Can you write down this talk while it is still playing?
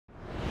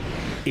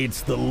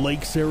It's the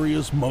Lakes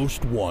area's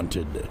most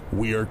wanted.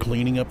 We are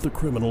cleaning up the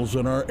criminals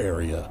in our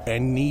area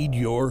and need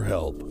your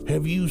help.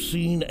 Have you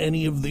seen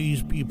any of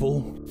these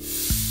people?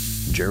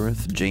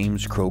 Jareth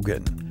James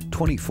Krogan,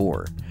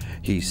 24.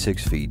 He's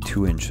 6 feet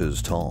 2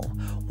 inches tall,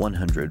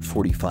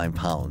 145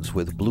 pounds,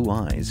 with blue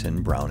eyes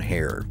and brown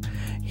hair.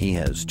 He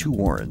has 2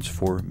 warrants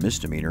for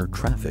misdemeanor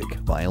traffic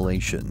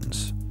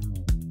violations.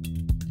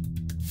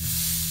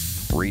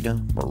 Rita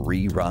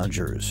Marie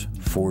Rogers,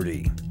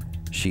 40.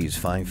 She's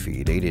 5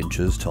 feet 8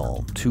 inches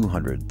tall,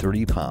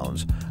 230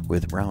 pounds,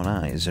 with brown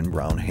eyes and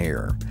brown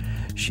hair.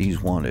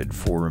 She's wanted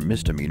for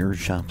misdemeanor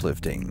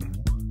shoplifting.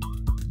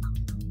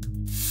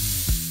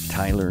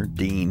 Tyler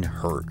Dean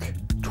Herc,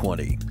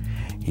 20.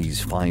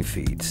 He's 5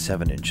 feet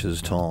 7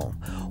 inches tall,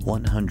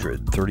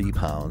 130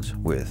 pounds,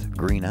 with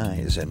green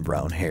eyes and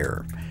brown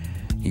hair.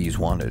 He's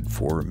wanted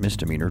for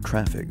misdemeanor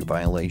traffic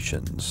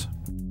violations.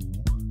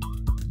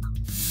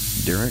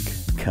 Derek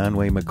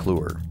Conway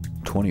McClure,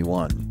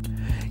 21.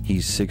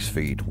 He's 6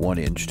 feet 1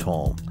 inch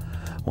tall,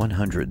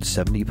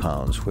 170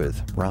 pounds,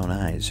 with brown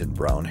eyes and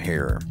brown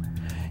hair.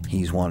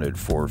 He's wanted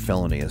for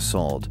felony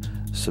assault,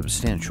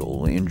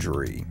 substantial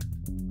injury.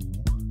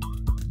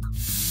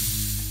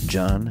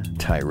 John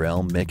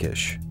Tyrell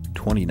Mickish,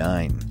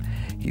 29.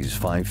 He's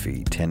 5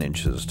 feet 10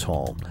 inches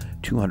tall,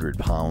 200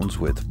 pounds,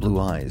 with blue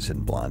eyes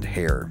and blonde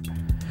hair.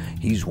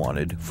 He's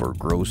wanted for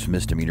gross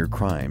misdemeanor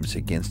crimes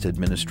against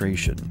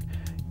administration,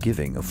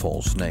 giving a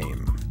false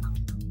name.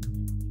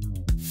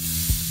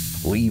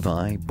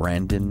 Levi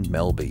Brandon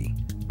Melby,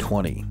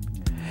 20.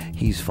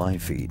 He's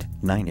 5 feet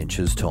 9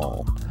 inches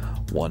tall,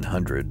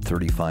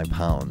 135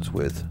 pounds,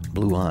 with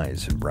blue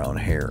eyes and brown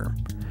hair.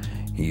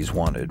 He's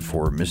wanted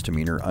for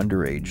misdemeanor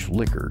underage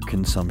liquor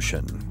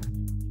consumption.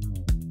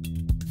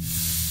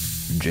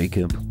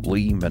 Jacob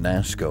Lee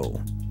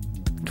Manasco,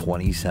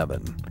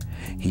 27.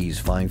 He's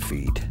 5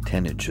 feet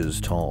 10 inches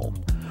tall,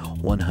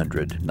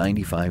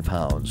 195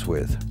 pounds,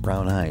 with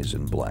brown eyes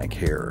and black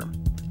hair.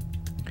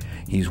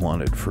 He's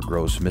wanted for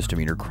gross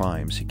misdemeanor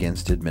crimes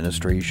against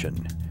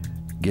administration,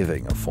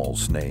 giving a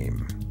false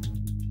name.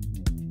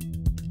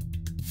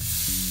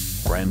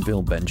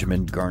 Granville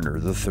Benjamin Garner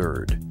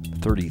III,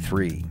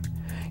 33.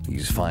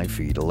 He's 5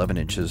 feet 11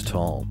 inches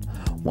tall,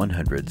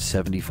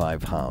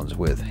 175 pounds,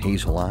 with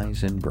hazel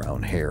eyes and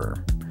brown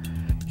hair.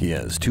 He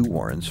has 2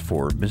 warrants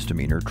for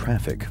misdemeanor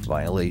traffic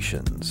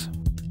violations.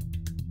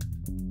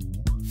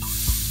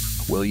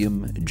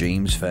 William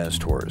James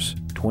Fasthorse,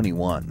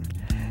 21.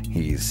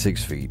 He's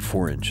 6 feet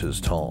 4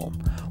 inches tall,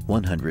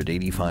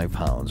 185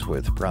 pounds,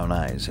 with brown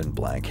eyes and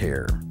black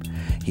hair.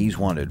 He's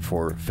wanted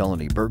for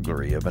felony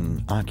burglary of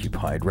an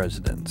occupied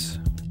residence.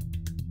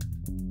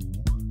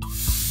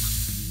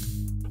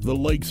 The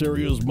Lakes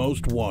area's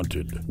most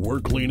wanted. We're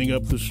cleaning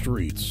up the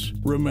streets.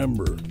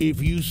 Remember,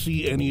 if you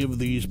see any of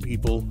these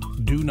people,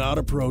 do not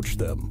approach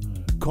them.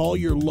 Call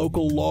your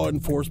local law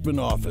enforcement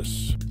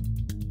office.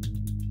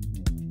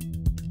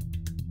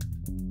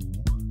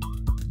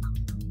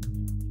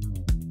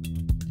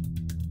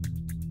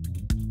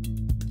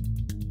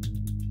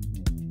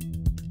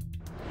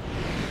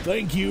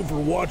 Thank you for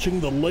watching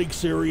the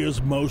Lakes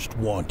area's most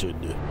wanted.